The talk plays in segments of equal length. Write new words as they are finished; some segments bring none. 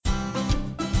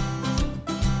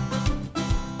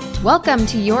Welcome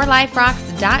to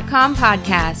YourLifeRocks.com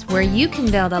podcast, where you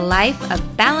can build a life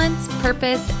of balance,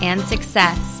 purpose, and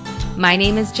success. My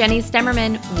name is Jenny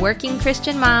Stemmerman, working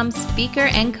Christian mom, speaker,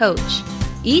 and coach.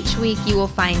 Each week, you will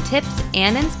find tips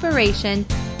and inspiration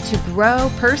to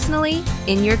grow personally,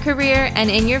 in your career,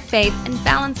 and in your faith, and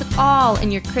balance it all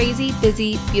in your crazy,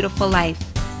 busy, beautiful life.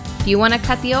 If you want to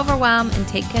cut the overwhelm and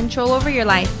take control over your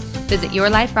life, visit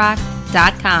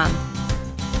YourLifeRocks.com.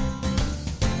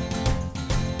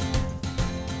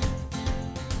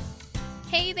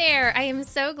 Hey there! I am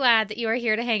so glad that you are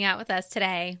here to hang out with us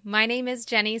today. My name is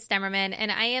Jenny Stemmerman,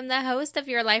 and I am the host of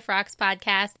Your Life Rocks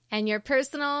podcast and your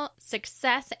personal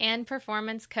success and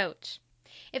performance coach.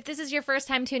 If this is your first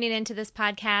time tuning into this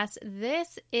podcast,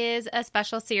 this is a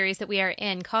special series that we are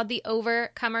in called the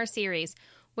Overcomer Series,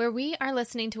 where we are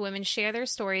listening to women share their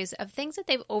stories of things that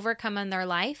they've overcome in their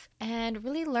life and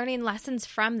really learning lessons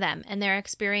from them and their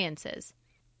experiences.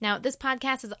 Now, this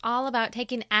podcast is all about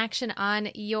taking action on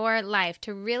your life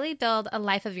to really build a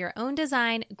life of your own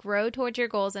design, grow towards your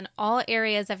goals in all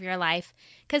areas of your life,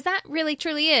 because that really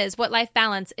truly is what life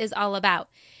balance is all about,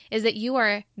 is that you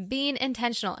are being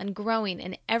intentional and growing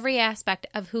in every aspect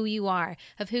of who you are,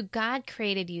 of who God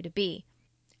created you to be.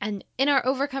 And in our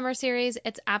Overcomer series,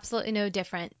 it's absolutely no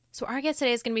different. So our guest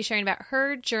today is going to be sharing about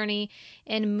her journey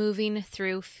in moving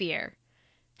through fear.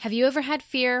 Have you ever had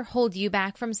fear hold you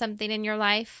back from something in your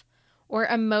life? Or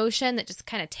emotion that just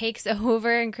kind of takes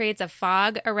over and creates a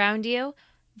fog around you?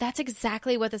 That's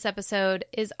exactly what this episode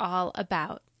is all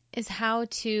about, is how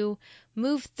to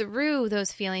move through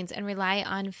those feelings and rely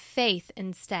on faith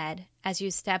instead as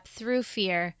you step through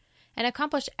fear and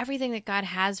accomplish everything that God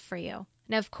has for you.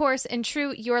 Now, of course, in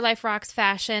true Your Life Rocks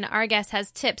fashion, our guest has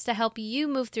tips to help you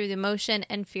move through the emotion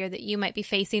and fear that you might be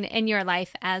facing in your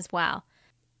life as well.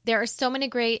 There are so many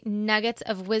great nuggets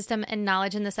of wisdom and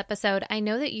knowledge in this episode. I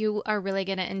know that you are really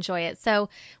going to enjoy it. So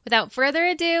without further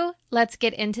ado, let's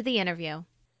get into the interview.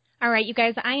 All right, you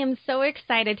guys, I am so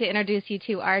excited to introduce you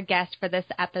to our guest for this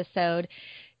episode.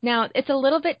 Now, it's a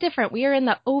little bit different. We are in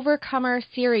the Overcomer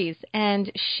series,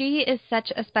 and she is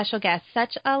such a special guest,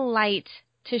 such a light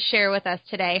to share with us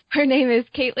today. Her name is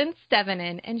Kaitlyn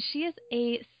Stevenin, and she is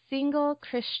a single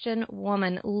Christian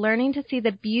woman learning to see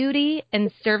the beauty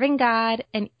in serving God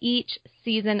in each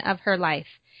season of her life.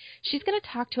 She's going to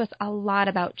talk to us a lot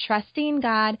about trusting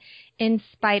God in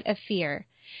spite of fear.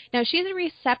 Now, she's a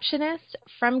receptionist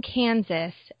from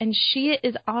Kansas, and she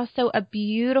is also a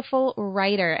beautiful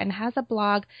writer and has a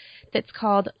blog that's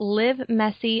called Live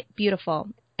Messy Beautiful.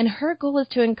 And her goal is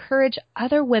to encourage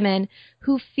other women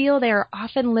who feel they are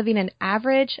often living an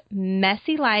average,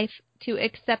 messy life to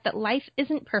accept that life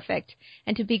isn't perfect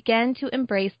and to begin to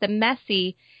embrace the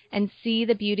messy and see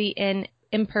the beauty in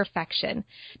imperfection.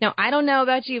 Now, I don't know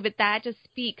about you, but that just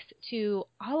speaks to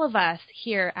all of us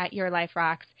here at Your Life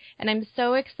Rocks. And I'm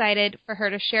so excited for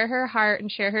her to share her heart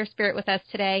and share her spirit with us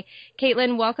today.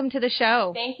 Kaitlyn, welcome to the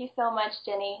show. Thank you so much,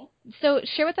 Jenny. So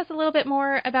share with us a little bit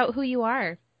more about who you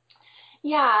are.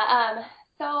 Yeah,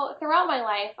 so throughout my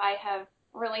life, I have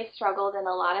really struggled in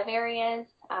a lot of areas.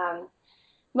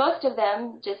 Most of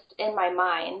them just in my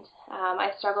mind.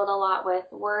 I struggled a lot with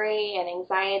worry and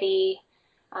anxiety.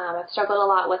 I've struggled a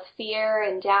lot with fear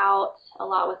and doubt, a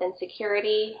lot with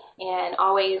insecurity, and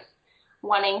always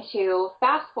wanting to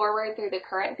fast forward through the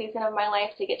current season of my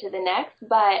life to get to the next.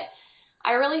 But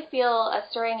I really feel a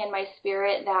stirring in my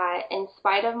spirit that in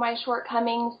spite of my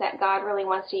shortcomings, that God really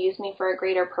wants to use me for a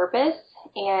greater purpose.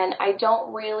 And I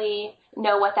don't really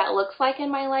know what that looks like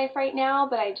in my life right now,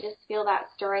 but I just feel that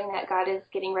stirring that God is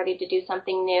getting ready to do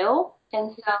something new.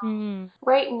 And so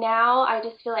right now, I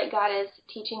just feel like God is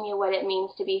teaching me what it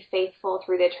means to be faithful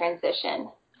through the transition.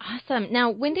 Awesome. Now,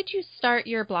 when did you start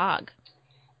your blog?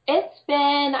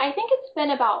 I think it's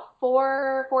been about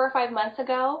 4 or 5 months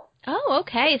ago. Oh,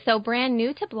 okay. So brand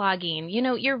new to blogging. You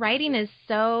know, your writing is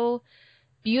so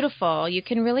beautiful. You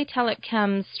can really tell it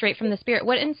comes straight from the Spirit.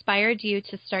 What inspired you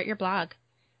to start your blog?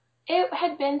 It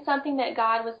had been something that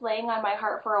God was laying on my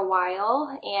heart for a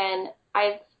while, and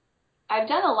I've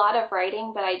done a lot of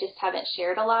writing, but I just haven't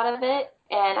shared a lot of it.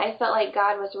 And I felt like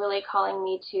God was really calling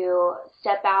me to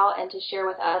step out and to share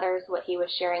with others what He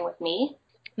was sharing with me.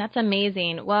 That's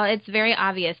amazing. Well, it's very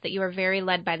obvious that you are very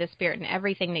led by the Spirit in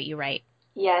everything that you write.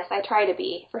 Yes, I try to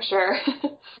be, for sure.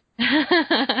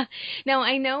 Now,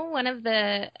 I know one of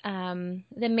the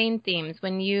main themes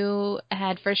when you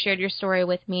had first shared your story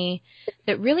with me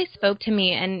that really spoke to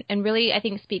me and really, I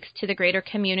think, speaks to the greater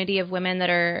community of women that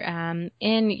are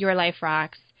in Your Life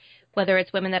Rocks, whether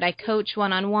it's women that I coach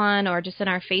one-on-one or just in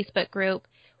our Facebook group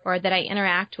or that I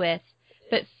interact with.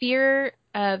 But fear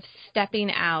of stepping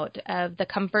out of the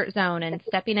comfort zone and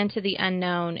stepping into the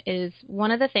unknown is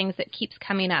one of the things that keeps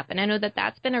coming up. And I know that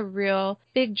that's been a real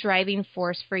big driving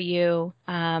force for you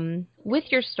with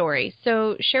your story.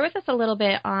 So share with us a little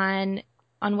bit on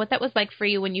what that was like for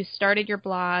you when you started your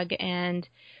blog and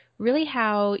really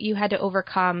how you had to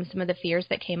overcome some of the fears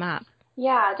that came up.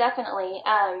 Yeah, definitely.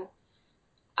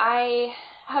 I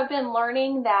have been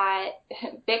learning that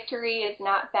victory is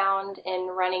not found in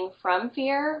running from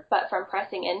fear, but from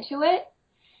pressing into it,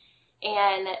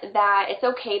 and that it's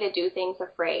okay to do things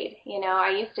afraid.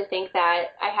 I used to think that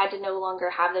I had to no longer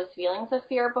have those feelings of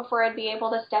fear before I'd be able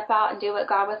to step out and do what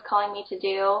God was calling me to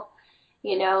do.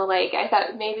 Like I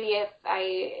thought maybe if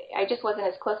I just wasn't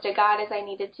as close to God as I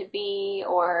needed to be,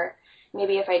 or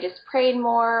maybe if I just prayed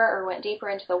more or went deeper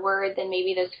into the Word, then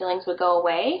maybe those feelings would go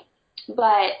away.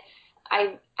 But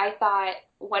I thought,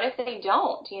 what if they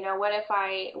don't? What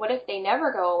if they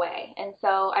never go away? And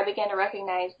so I began to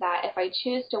recognize that if I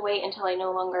choose to wait until I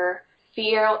no longer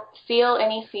feel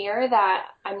any fear, that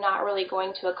I'm not really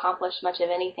going to accomplish much of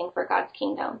anything for God's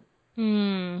kingdom.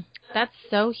 That's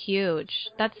so huge.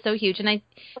 That's so huge. And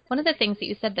one of the things that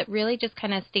you said that really just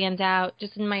kind of stands out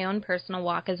just in my own personal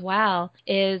walk as well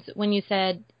is when you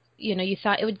said, you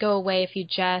thought it would go away if you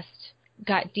just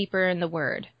got deeper in the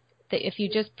Word, that if you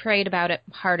just prayed about it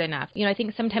hard enough. I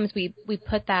think sometimes we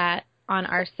put that on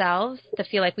ourselves to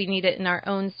feel like we need it in our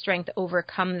own strength to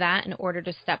overcome that in order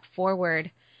to step forward.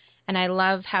 And I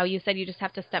love how you said you just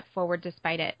have to step forward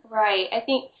despite it. Right. I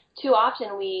think too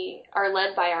often we are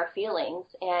led by our feelings,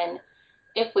 and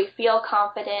if we feel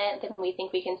confident, then we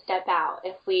think we can step out.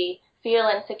 If we feel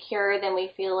insecure, then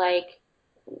we feel like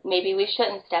maybe we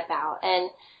shouldn't step out. And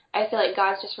I feel like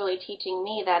God's just really teaching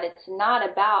me that it's not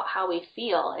about how we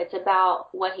feel. It's about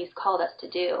what He's called us to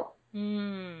do.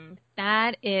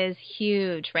 That is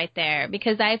huge right there,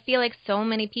 because I feel like so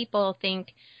many people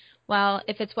think, well,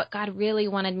 if it's what God really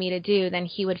wanted me to do, then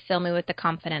He would fill me with the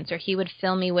confidence, or He would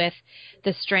fill me with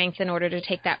the strength in order to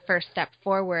take that first step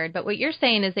forward. But what you're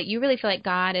saying is that you really feel like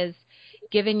God has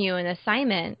given you an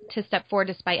assignment to step forward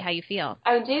despite how you feel.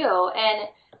 I do. And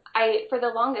for the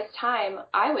longest time,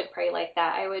 I would pray like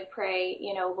that. I would pray,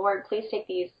 Lord, please take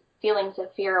these feelings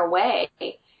of fear away.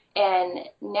 And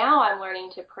now I'm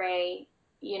learning to pray,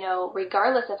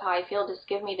 regardless of how I feel, just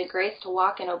give me the grace to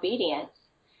walk in obedience.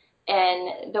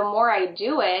 And the more I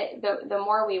do it, the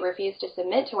more we refuse to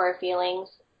submit to our feelings,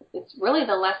 it's really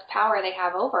the less power they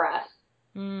have over us.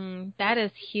 That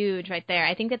is huge right there.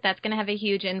 I think that that's going to have a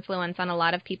huge influence on a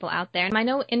lot of people out there. And I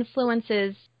know influence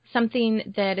is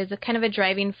something that is a kind of a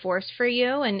driving force for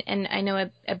you. And I know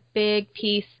a big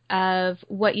piece of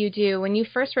what you do. When you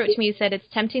first wrote to me, you said it's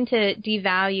tempting to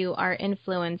devalue our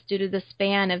influence due to the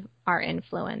span of our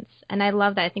influence. And I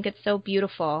love that. I think it's so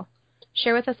beautiful.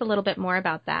 Share with us a little bit more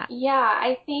about that. Yeah,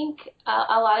 I think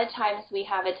a lot of times we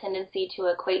have a tendency to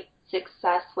equate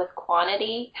success with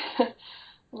quantity.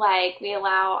 Like we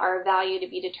allow our value to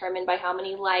be determined by how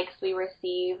many likes we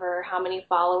receive or how many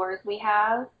followers we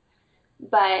have.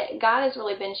 But God has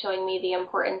really been showing me the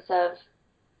importance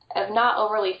of not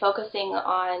overly focusing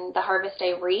on the harvest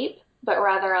I reap, but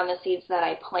rather on the seeds that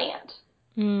I plant.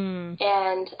 And,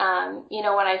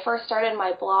 when I first started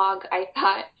my blog, I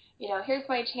thought, here's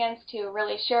my chance to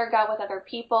really share God with other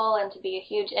people and to be a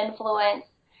huge influence.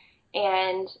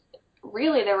 And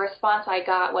really the response I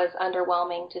got was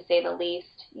underwhelming, to say the least.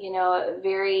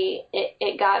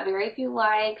 It got very few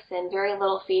likes and very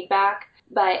little feedback.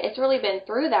 But it's really been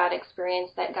through that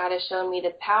experience that God has shown me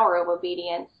the power of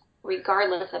obedience,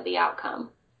 regardless of the outcome.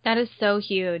 That is so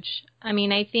huge. I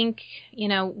mean, I think,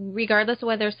 regardless of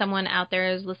whether someone out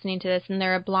there is listening to this and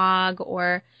they're a blog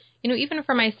or, even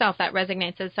for myself, that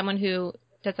resonates as someone who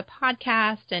does a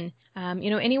podcast and,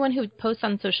 anyone who posts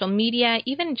on social media,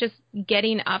 even just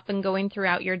getting up and going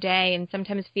throughout your day and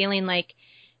sometimes feeling like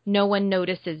no one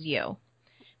notices you.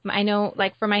 I know,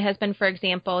 like for my husband, for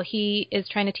example, he is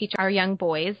trying to teach our young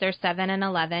boys, they're 7 and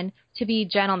 11, to be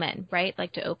gentlemen, right?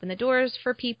 Like to open the doors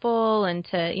for people and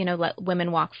to, let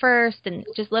women walk first and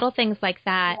just little things like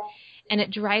that. And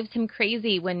it drives him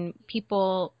crazy when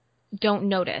people don't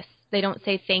notice. They don't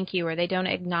say thank you or they don't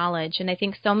acknowledge. And I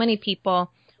think so many people,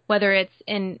 whether it's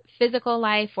in physical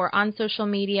life or on social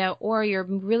media, or you're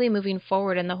really moving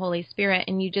forward in the Holy Spirit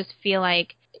and you just feel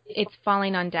like it's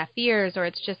falling on deaf ears or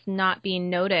it's just not being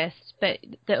noticed. But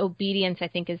the obedience, I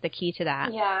think, is the key to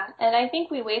that. Yeah, and I think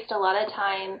we waste a lot of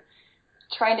time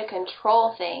trying to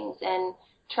control things and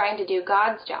trying to do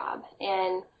God's job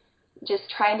and just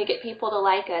trying to get people to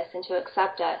like us and to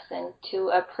accept us and to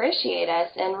appreciate us.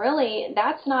 And really,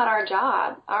 that's not our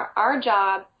job. Our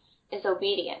job is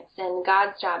obedience, and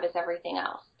God's job is everything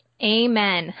else.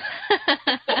 Amen.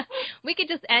 We could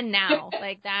just end now.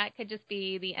 Like that could just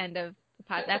be the end of the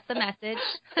pod. That's the message.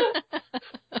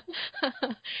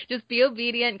 Just be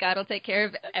obedient. God will take care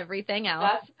of everything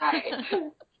else. That's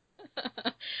right.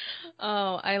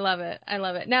 Oh, I love it. I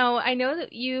love it. Now, I know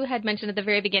that you had mentioned at the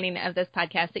very beginning of this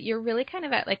podcast that you're really kind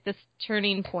of at like this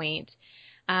turning point.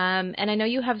 And I know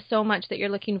you have so much that you're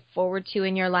looking forward to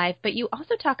in your life, but you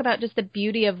also talk about just the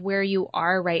beauty of where you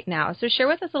are right now. So share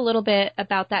with us a little bit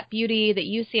about that beauty that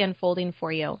you see unfolding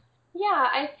for you. Yeah,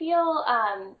 I feel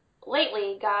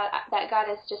lately that God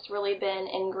has just really been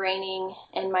ingraining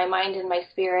in my mind and my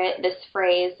spirit this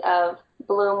phrase of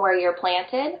bloom where you're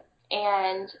planted.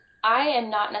 And I am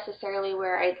not necessarily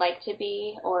where I'd like to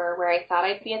be or where I thought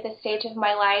I'd be at this stage of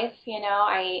my life. You know,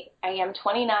 I am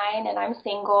 29 and I'm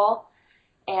single,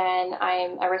 and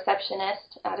I'm a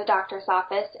receptionist at a doctor's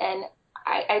office, and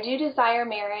I do desire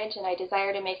marriage, and I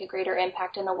desire to make a greater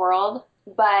impact in the world,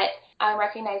 but I'm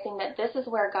recognizing that this is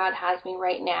where God has me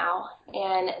right now,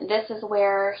 and this is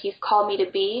where He's called me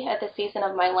to be at the season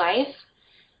of my life,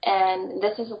 and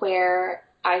this is where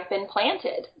I've been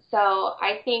planted. So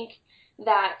I think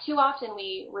that too often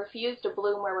we refuse to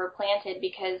bloom where we're planted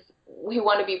because we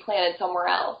want to be planted somewhere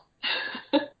else.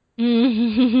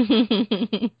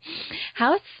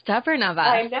 How stubborn of us.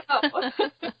 I know.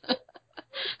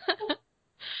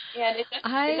 And it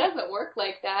doesn't work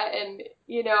like that. And,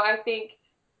 you know, I think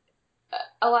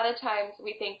a lot of times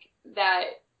we think that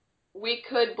we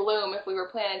could bloom if we were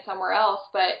planted somewhere else.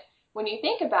 But when you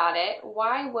think about it,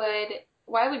 why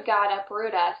would God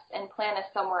uproot us and plant us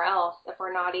somewhere else if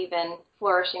we're not even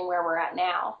flourishing where we're at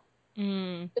now?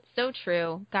 So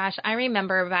true. Gosh, I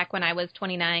remember back when I was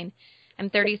 29. I'm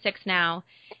 36 now,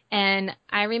 and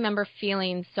I remember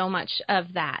feeling so much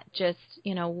of that. Just,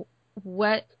 you know,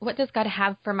 what does God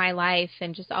have for my life,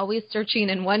 and just always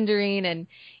searching and wondering, and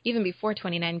even before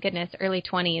 29, goodness, early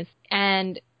 20s.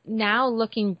 And now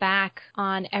looking back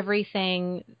on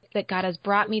everything that God has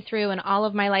brought me through and all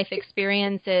of my life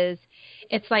experiences,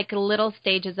 it's like little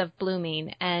stages of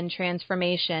blooming and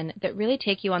transformation that really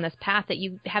take you on this path that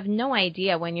you have no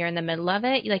idea when you're in the middle of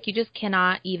it. Like, you just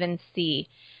cannot even see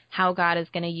how God is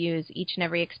going to use each and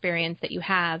every experience that you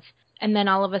have. And then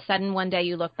all of a sudden, one day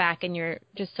you look back and you're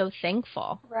just so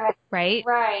thankful. Right?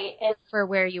 Right. And for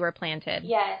where you were planted.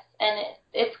 Yes. And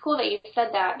it's cool that you said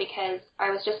that, because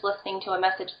I was just listening to a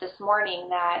message this morning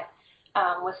that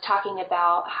was talking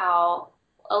about how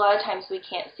a lot of times we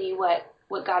can't see what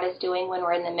God is doing when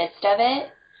we're in the midst of it.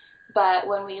 But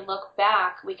when we look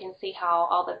back, we can see how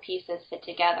all the pieces fit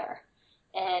together.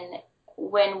 And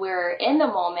when we're in the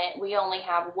moment, we only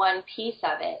have one piece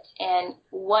of it. And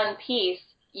one piece,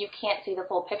 you can't see the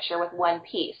full picture with one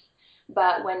piece.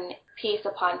 But when piece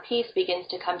upon piece begins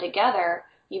to come together,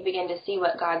 you begin to see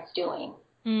what God's doing.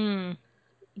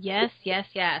 Yes, yes,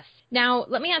 yes. Now,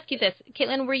 let me ask you this.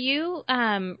 Caitlin, were you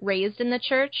raised in the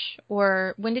church,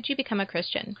 or when did you become a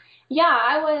Christian? Yeah,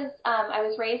 I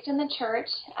was raised in the church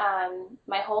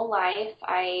my whole life.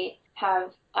 I've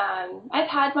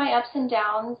had my ups and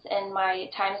downs, and my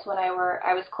times when I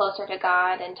was closer to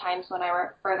God and times when I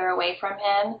were further away from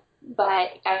Him. But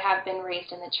I have been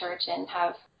raised in the church and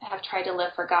have tried to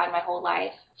live for God my whole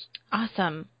life.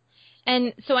 Awesome.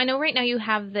 And so I know right now you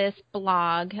have this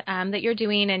blog that you're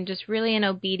doing, and just really in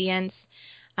obedience,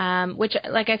 which,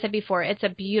 like I said before, it's a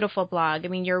beautiful blog. I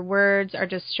mean, your words are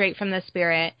just straight from the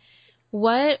Spirit.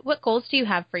 What goals do you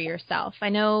have for yourself? I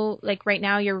know, like, right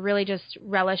now you're really just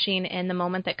relishing in the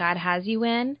moment that God has you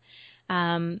in.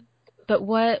 But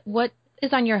what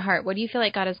is on your heart? What do you feel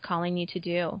like God is calling you to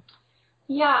do?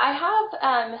 Yeah, I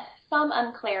have some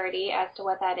unclarity as to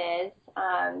what that is.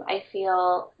 I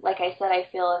feel, like I said, I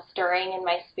feel a stirring in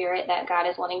my spirit that God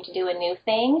is wanting to do a new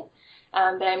thing,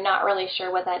 but I'm not really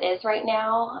sure what that is right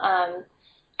now.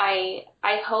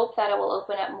 I hope that it will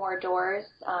open up more doors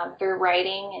through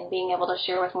writing and being able to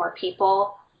share with more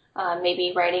people,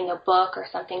 maybe writing a book or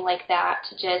something like that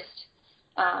to just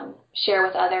share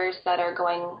with others that are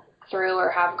going through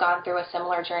or have gone through a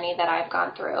similar journey that I've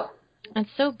gone through. That's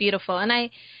so beautiful. And I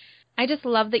just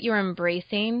love that you're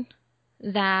embracing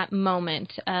that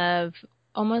moment of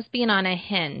almost being on a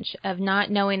hinge, of not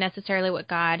knowing necessarily what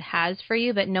God has for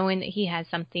you, but knowing that He has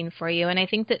something for you. And I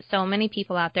think that so many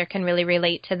people out there can really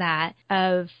relate to that,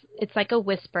 of it's like a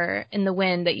whisper in the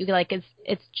wind that you like,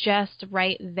 it's just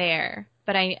right there.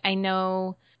 But I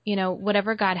know, you know,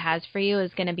 whatever God has for you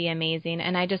is going to be amazing.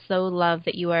 And I just so love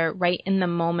that you are right in the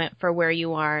moment for where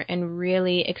you are and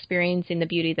really experiencing the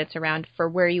beauty that's around for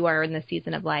where you are in the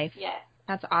season of life. Yes.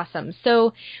 That's awesome.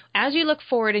 So as you look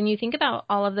forward and you think about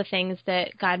all of the things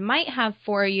that God might have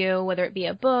for you, whether it be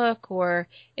a book or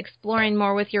exploring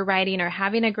more with your writing or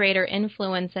having a greater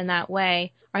influence in that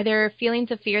way, are there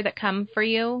feelings of fear that come for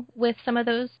you with some of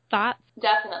those thoughts?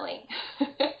 Definitely.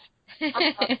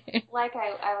 Like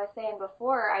I was saying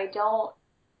before, I don't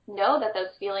know that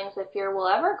those feelings of fear will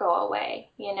ever go away,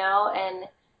 and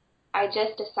I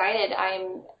just decided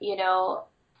I'm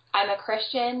a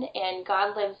Christian and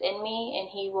God lives in me and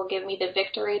he will give me the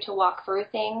victory to walk through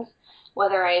things.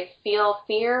 Whether I feel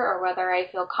fear or whether I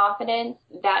feel confidence,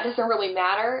 that doesn't really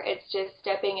matter. It's just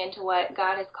stepping into what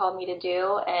God has called me to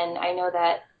do, and I know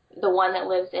that the one that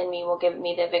lives in me will give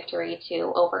me the victory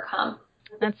to overcome.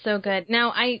 That's so good.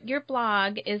 Now, your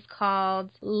blog is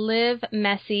called Live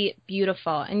Messy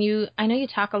Beautiful, and I know you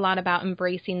talk a lot about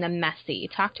embracing the messy.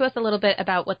 Talk to us a little bit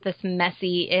about what this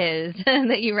messy is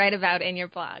that you write about in your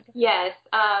blog. Yes,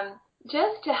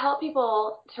 just to help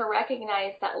people to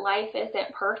recognize that life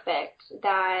isn't perfect,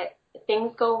 that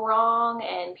things go wrong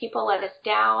and people let us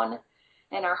down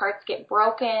and our hearts get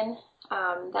broken,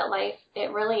 that life,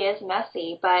 it really is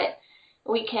messy, but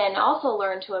we can also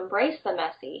learn to embrace the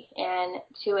messy and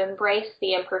to embrace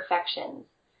the imperfections,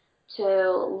 to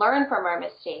learn from our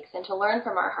mistakes and to learn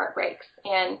from our heartbreaks.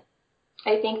 And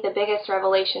I think the biggest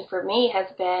revelation for me has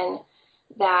been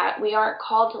that we aren't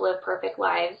called to live perfect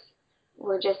lives.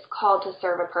 We're just called to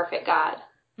serve a perfect God.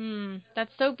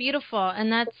 That's so beautiful,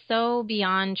 and that's so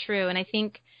beyond true. And I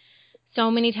think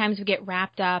so many times we get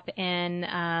wrapped up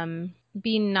in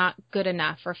being not good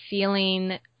enough or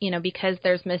feeling, because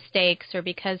there's mistakes or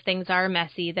because things are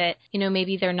messy that,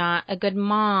 maybe they're not a good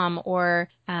mom or,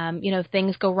 if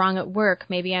things go wrong at work,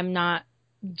 maybe I'm not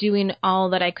doing all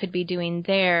that I could be doing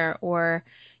there, or,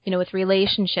 with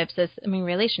relationships,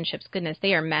 relationships, goodness,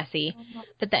 they are messy,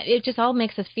 but that it just all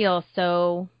makes us feel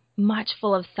so much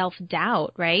full of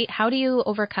self-doubt, right? How do you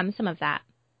overcome some of that?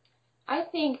 I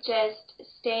think just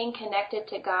staying connected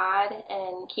to God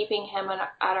and keeping him at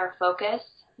our focus,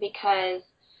 because,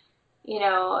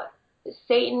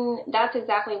 Satan, that's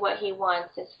exactly what he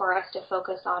wants, is for us to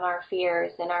focus on our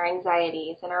fears and our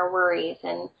anxieties and our worries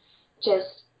and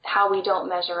just how we don't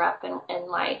measure up in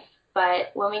life.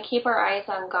 But when we keep our eyes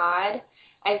on God,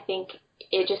 I think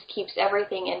it just keeps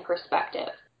everything in perspective.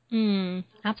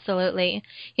 Absolutely.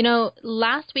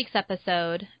 Last week's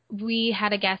episode, we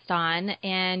had a guest on,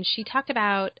 and she talked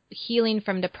about healing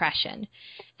from depression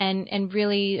and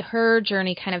really her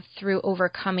journey kind of through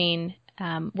overcoming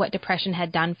what depression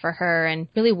had done for her and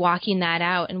really walking that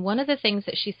out. And one of the things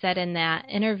that she said in that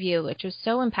interview, which was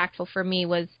so impactful for me,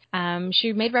 was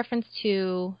she made reference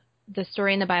to the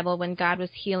story in the Bible when God was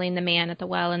healing the man at the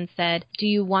well and said, "Do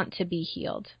you want to be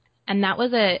healed?" And that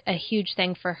was a huge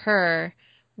thing for her,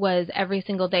 was every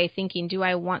single day thinking, do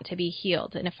I want to be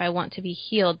healed? And if I want to be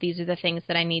healed, these are the things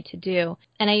that I need to do.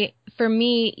 And for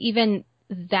me, even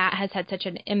that has had such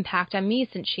an impact on me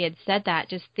since she had said that,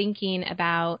 just thinking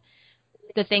about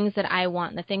the things that I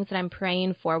want, the things that I'm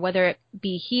praying for, whether it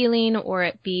be healing or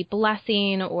it be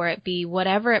blessing or it be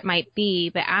whatever it might be,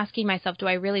 but asking myself, do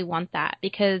I really want that?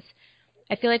 Because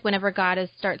I feel like whenever God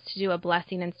starts to do a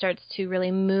blessing and starts to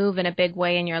really move in a big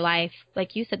way in your life,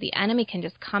 like you said, the enemy can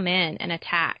just come in and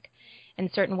attack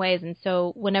in certain ways. And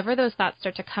so whenever those thoughts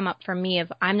start to come up for me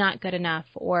of I'm not good enough,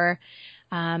 or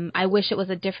I wish it was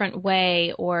a different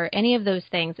way, or any of those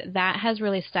things, that has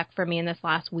really stuck for me in this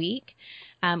last week,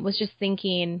 was just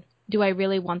thinking, do I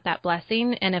really want that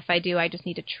blessing? And if I do, I just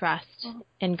need to trust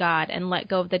in God and let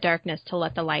go of the darkness to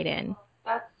let the light in.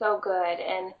 That's so good.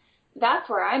 And that's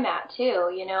where I'm at too.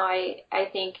 I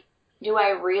think, do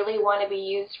I really want to be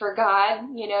used for God?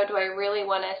 Do I really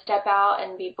want to step out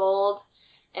and be bold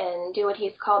and do what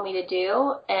he's called me to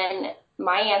do? And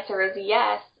my answer is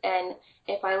yes. And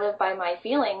if I live by my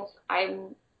feelings,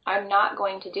 I'm not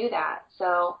going to do that.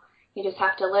 So you just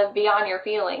have to live beyond your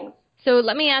feelings. So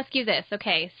let me ask you this.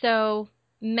 Okay, so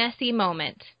messy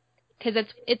moment, because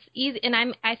it's easy, and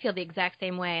I feel the exact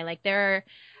same way. Like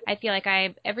I feel like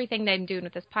everything that I'm doing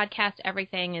with this podcast,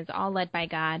 everything is all led by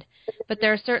God. But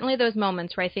there are certainly those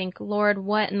moments where I think, Lord,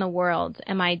 what in the world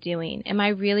am I doing? Am I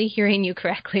really hearing you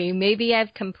correctly? Maybe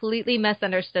I've completely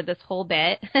misunderstood this whole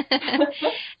bit,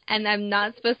 and I'm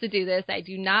not supposed to do this. I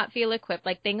do not feel equipped.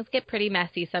 Like, things get pretty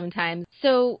messy sometimes.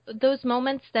 So those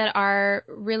moments that are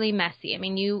really messy, I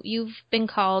mean, you've been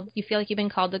called, you feel like you've been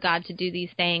called to God to do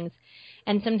these things.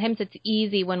 And sometimes it's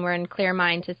easy when we're in clear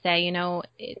mind to say,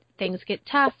 things get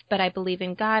tough, but I believe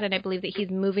in God and I believe that he's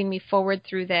moving me forward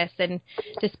through this. And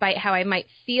despite how I might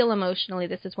feel emotionally,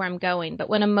 this is where I'm going. But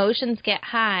when emotions get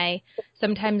high,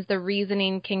 sometimes the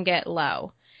reasoning can get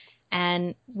low.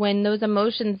 And when those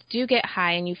emotions do get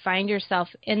high and you find yourself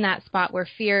in that spot where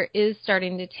fear is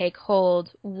starting to take hold,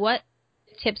 what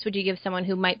tips would you give someone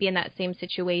who might be in that same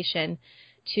situation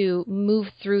to move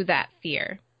through that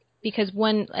fear? Because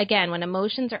when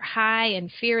emotions are high and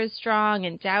fear is strong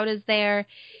and doubt is there,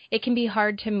 it can be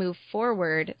hard to move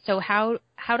forward. So how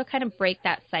to kind of break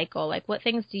that cycle? Like, what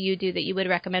things do you do that you would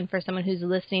recommend for someone who's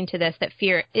listening to this, that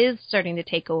fear is starting to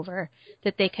take over,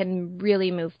 that they can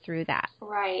really move through that?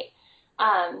 Right.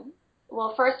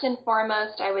 Well, first and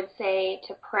foremost, I would say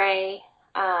to pray,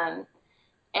 and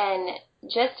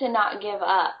just to not give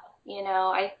up.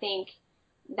 I think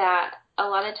that a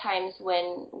lot of times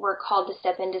when we're called to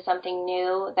step into something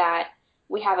new, that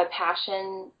we have a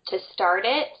passion to start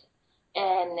it,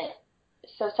 and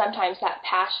so sometimes that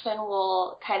passion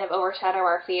will kind of overshadow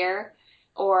our fear,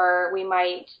 or we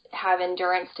might have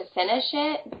endurance to finish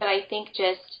it. But I think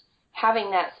just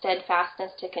having that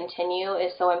steadfastness to continue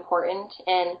is so important,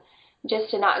 and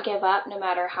just to not give up no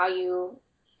matter how you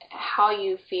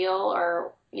feel,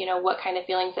 or what kind of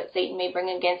feelings that Satan may bring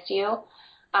against you.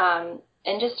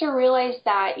 And just to realize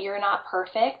that you're not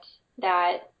perfect,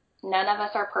 that none of us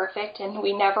are perfect, and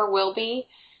we never will be,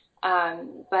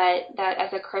 but that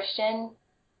as a Christian,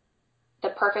 the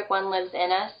perfect one lives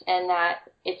in us, and that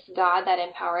it's God that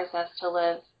empowers us to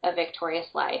live a victorious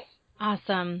life.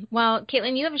 Awesome. Well,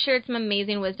 Caitlin, you have shared some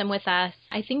amazing wisdom with us.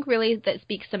 I think really that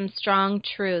speaks some strong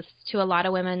truths to a lot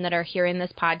of women that are hearing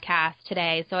this podcast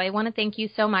today. So I want to thank you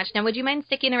so much. Now, would you mind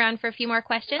sticking around for a few more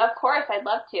questions? Of course, I'd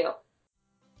love to.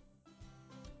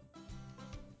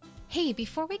 Hey,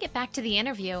 before we get back to the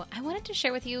interview, I wanted to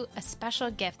share with you a special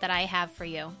gift that I have for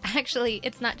you. Actually,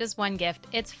 it's not just one gift,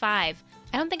 it's 5.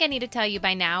 I don't think I need to tell you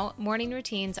by now, morning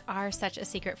routines are such a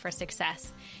secret for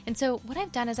success. And so what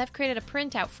I've done is I've created a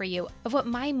printout for you of what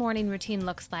my morning routine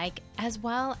looks like, as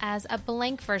well as a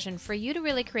blank version for you to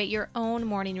really create your own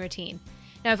morning routine.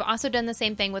 Now, I've also done the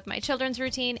same thing with my children's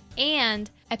routine, and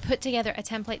I put together a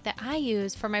template that I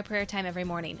use for my prayer time every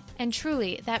morning. And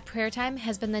truly, that prayer time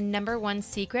has been the number one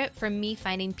secret for me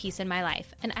finding peace in my life.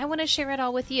 And I want to share it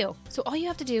all with you. So all you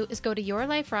have to do is go to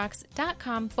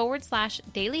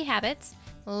yourliferocks.com/daily habits.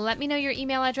 Let me know your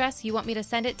email address you want me to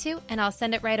send it to, and I'll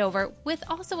send it right over, with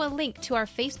also a link to our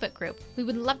Facebook group. We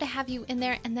would love to have you in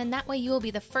there, and then that way you will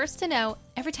be the first to know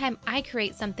every time I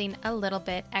create something a little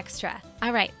bit extra.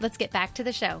 All right, let's get back to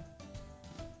the show.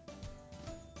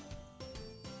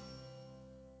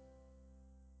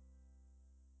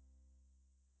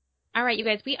 All right, you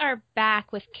guys, we are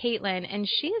back with Caitlin, and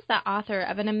she is the author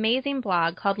of an amazing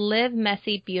blog called Live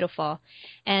Messy Beautiful.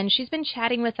 And she's been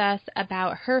chatting with us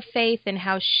about her faith and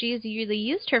how she's really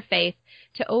used her faith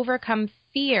to overcome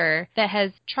fear that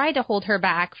has tried to hold her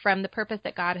back from the purpose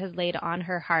that God has laid on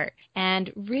her heart,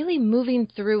 and really moving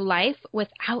through life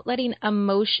without letting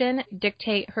emotion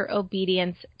dictate her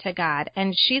obedience to God.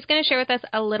 And she's going to share with us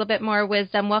a little bit more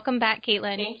wisdom. Welcome back,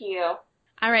 Caitlin. Thank you.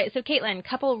 All right, so Caitlin,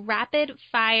 couple rapid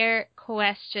fire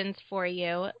questions for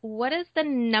you. What is the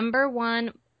number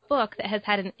one book that has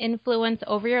had an influence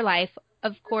over your life,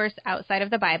 of course, outside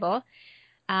of the Bible,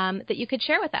 that you could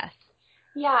share with us?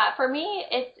 Yeah, for me,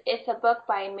 it's a book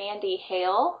by Mandy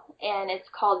Hale, and it's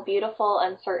called Beautiful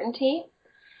Uncertainty.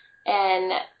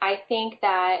 And I think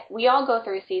that we all go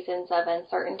through seasons of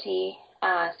uncertainty,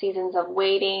 seasons of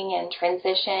waiting and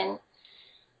transition.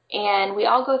 And we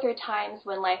all go through times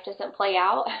when life doesn't play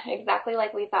out exactly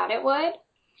like we thought it would.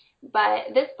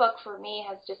 But this book for me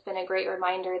has just been a great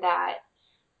reminder that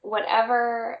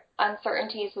whatever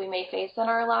uncertainties we may face in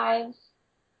our lives,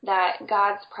 that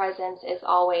God's presence is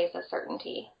always a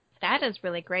certainty. That is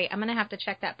really great. I'm going to have to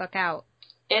check that book out.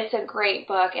 It's a great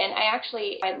book, and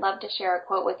I'd love to share a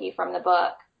quote with you from the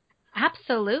book.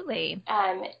 Absolutely.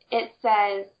 It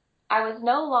says, "I was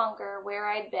no longer where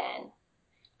I'd been.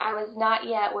 I was not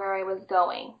yet where I was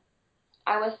going.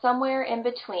 I was somewhere in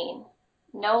between,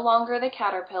 no longer the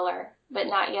caterpillar, but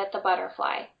not yet the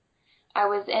butterfly. I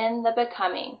was in the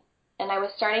becoming, and I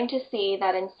was starting to see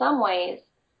that in some ways,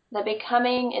 the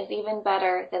becoming is even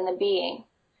better than the being.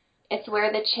 It's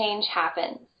where the change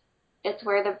happens. It's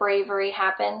where the bravery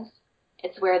happens.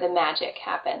 It's where the magic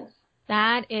happens."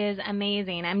 That is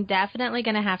amazing. I'm definitely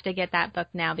going to have to get that book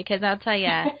now, because I'll tell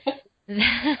you,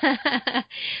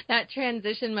 that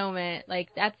transition moment,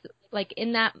 that's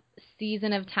in that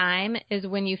season of time is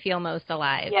when you feel most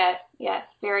alive. Yes,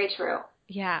 very true.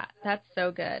 Yeah, that's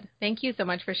so good. Thank you so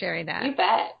much for sharing that. You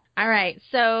bet. All right,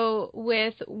 so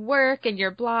with work and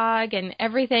your blog and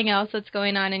everything else that's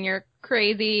going on in your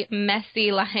crazy,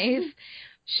 messy life,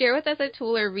 share with us a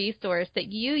tool or resource that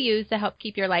you use to help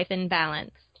keep your life in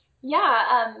balance.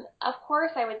 Yeah, of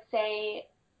course I would say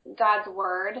God's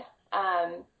Word.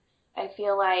 I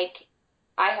feel like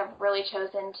I have really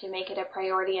chosen to make it a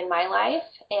priority in my life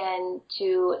and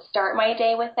to start my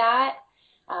day with that,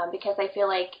 because I feel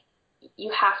like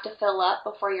you have to fill up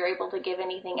before you're able to give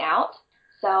anything out.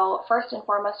 So first and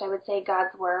foremost, I would say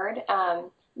God's Word.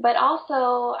 But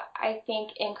also, I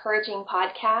think encouraging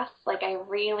podcasts. Like, I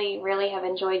really, really have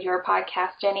enjoyed your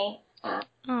podcast, Jenny.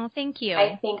 Oh, thank you.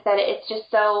 I think that it's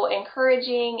just so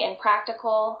encouraging and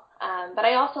practical. But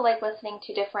I also like listening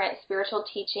to different spiritual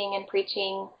teaching and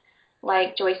preaching,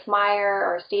 like Joyce Meyer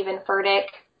or Stephen Furtick.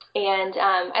 And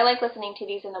I like listening to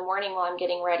these in the morning while I'm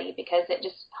getting ready because it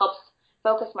just helps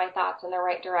focus my thoughts in the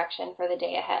right direction for the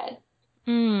day ahead.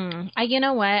 You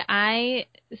know what? I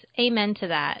amen to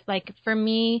that. Like, for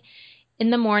me, in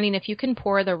the morning, if you can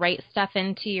pour the right stuff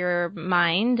into your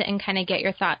mind and kind of get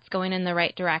your thoughts going in the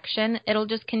right direction, it'll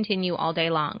just continue all day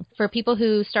long. For people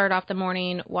who start off the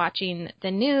morning watching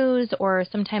the news or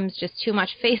sometimes just too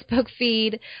much Facebook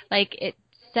feed, like, it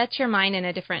sets your mind in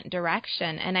a different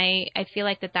direction. And I feel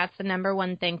like that's the number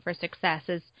one thing for success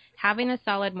is having a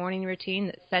solid morning routine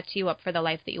that sets you up for the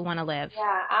life that you want to live.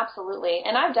 Yeah, absolutely.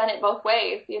 And I've done it both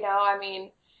ways. I mean,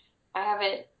 I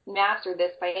haven't mastered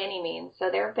this by any means.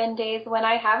 So there have been days when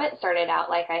I haven't started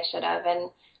out like I should have, and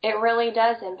it really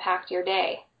does impact your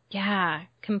day. Yeah,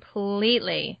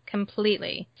 completely.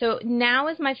 So now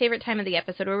is my favorite time of the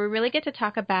episode where we really get to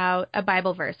talk about a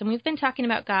Bible verse. And we've been talking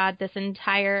about God this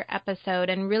entire episode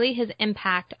and really his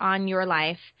impact on your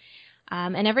life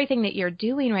and everything that you're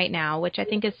doing right now, which I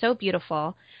think is so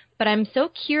beautiful. But I'm so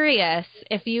curious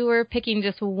if you were picking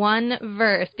just one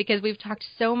verse, because we've talked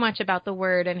so much about the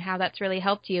Word and how that's really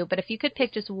helped you. But if you could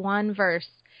pick just one verse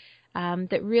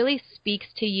that really speaks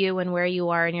to you and where you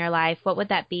are in your life, what would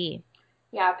that be?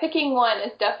 Yeah, picking one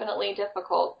is definitely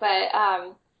difficult. But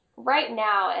right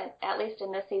now, at least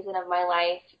in this season of my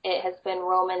life, it has been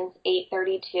Romans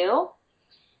 8:32.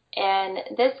 And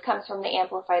this comes from the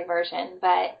Amplified Version,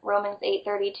 but Romans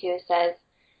 8:32 says,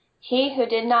 "He who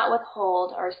did not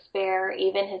withhold or spare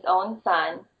even his own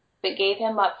son, but gave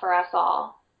him up for us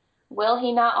all, will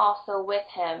he not also with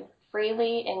him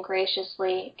freely and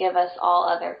graciously give us all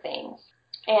other things?"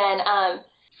 And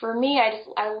for me,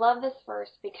 I love this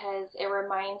verse because it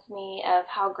reminds me of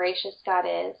how gracious God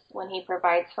is when he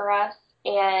provides for us.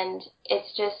 And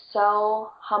it's just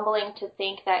so humbling to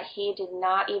think that he did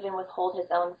not even withhold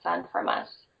his own son from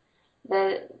us.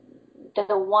 The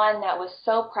one that was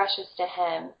so precious to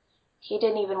him, he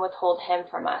didn't even withhold him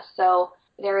from us. So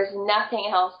there is nothing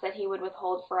else that he would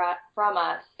withhold from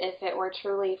us if it were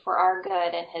truly for our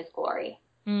good and his glory.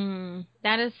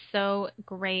 That is so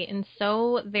great and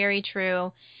so very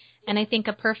true. And I think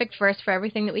a perfect verse for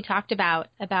everything that we talked about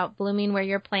blooming where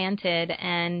you're planted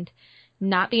and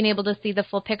not being able to see the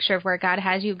full picture of where God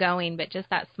has you going, but just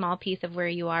that small piece of where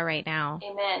you are right now.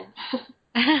 Amen.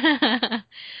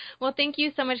 Well, thank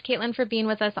you so much, Caitlin, for being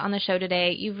with us on the show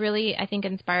today. You've really, I think,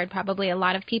 inspired probably a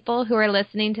lot of people who are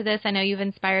listening to this. I know you've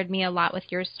inspired me a lot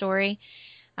with your story.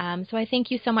 So I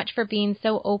thank you so much for being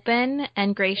so open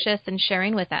and gracious and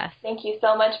sharing with us. Thank you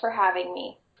so much for having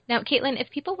me. Now, Caitlin,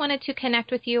 if people wanted to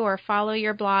connect with you or follow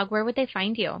your blog, where would they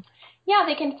find you? Yeah,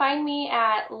 they can find me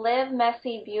at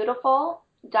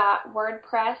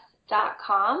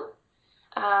livemessybeautiful.wordpress.com.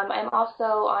 I'm also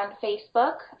on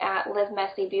Facebook at Live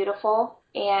Messy Beautiful,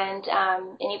 and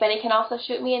anybody can also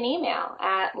shoot me an email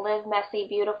at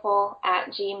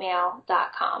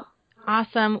livemessybeautiful@gmail.com.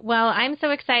 Awesome. Well, I'm so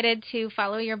excited to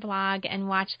follow your blog and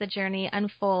watch the journey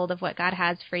unfold of what God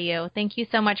has for you. Thank you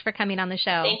so much for coming on the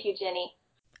show. Thank you, Jenny.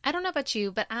 I don't know about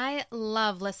you, but I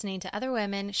love listening to other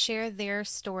women share their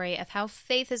story of how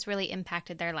faith has really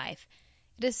impacted their life.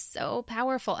 It is so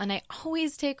powerful, and I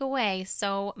always take away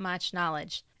so much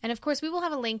knowledge. And of course, we will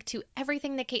have a link to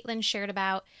everything that Caitlin shared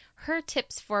about, her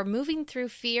tips for moving through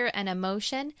fear and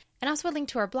emotion, and also a link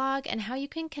to her blog and how you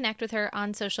can connect with her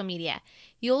on social media.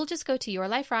 You'll just go to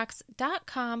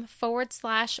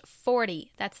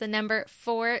yourliferocks.com/40. That's the number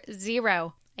 40.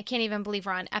 I can't even believe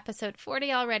we're on episode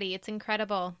 40 already. It's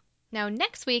incredible. Now,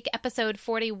 next week, episode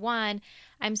 41,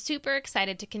 I'm super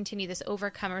excited to continue this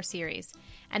Overcomer series.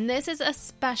 And this is a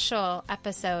special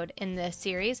episode in this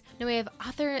series. Now, we have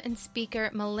author and speaker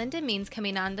Melinda Means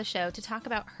coming on the show to talk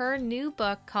about her new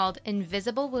book called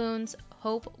Invisible Wounds,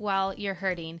 Hope While You're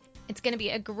Hurting. It's going to be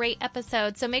a great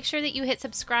episode, so make sure that you hit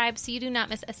subscribe so you do not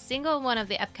miss a single one of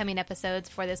the upcoming episodes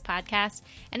for this podcast.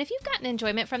 And if you've gotten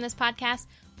enjoyment from this podcast,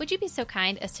 would you be so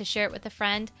kind as to share it with a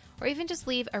friend or even just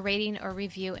leave a rating or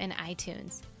review in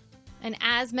iTunes? And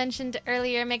as mentioned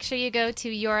earlier, make sure you go to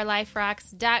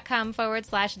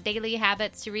yourliferocks.com/daily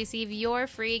habits to receive your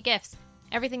free gifts.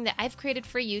 everything that I've created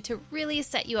for you to really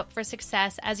set you up for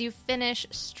success as you finish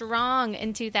strong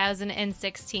in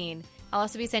 2016. I'll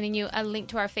also be sending you a link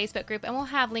to our Facebook group, and we'll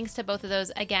have links to both of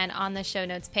those again on the show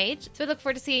notes page. So I look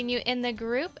forward to seeing you in the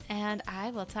group, and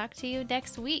I will talk to you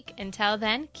next week. Until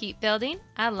then, keep building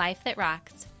a life that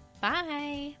rocks.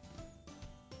 Bye.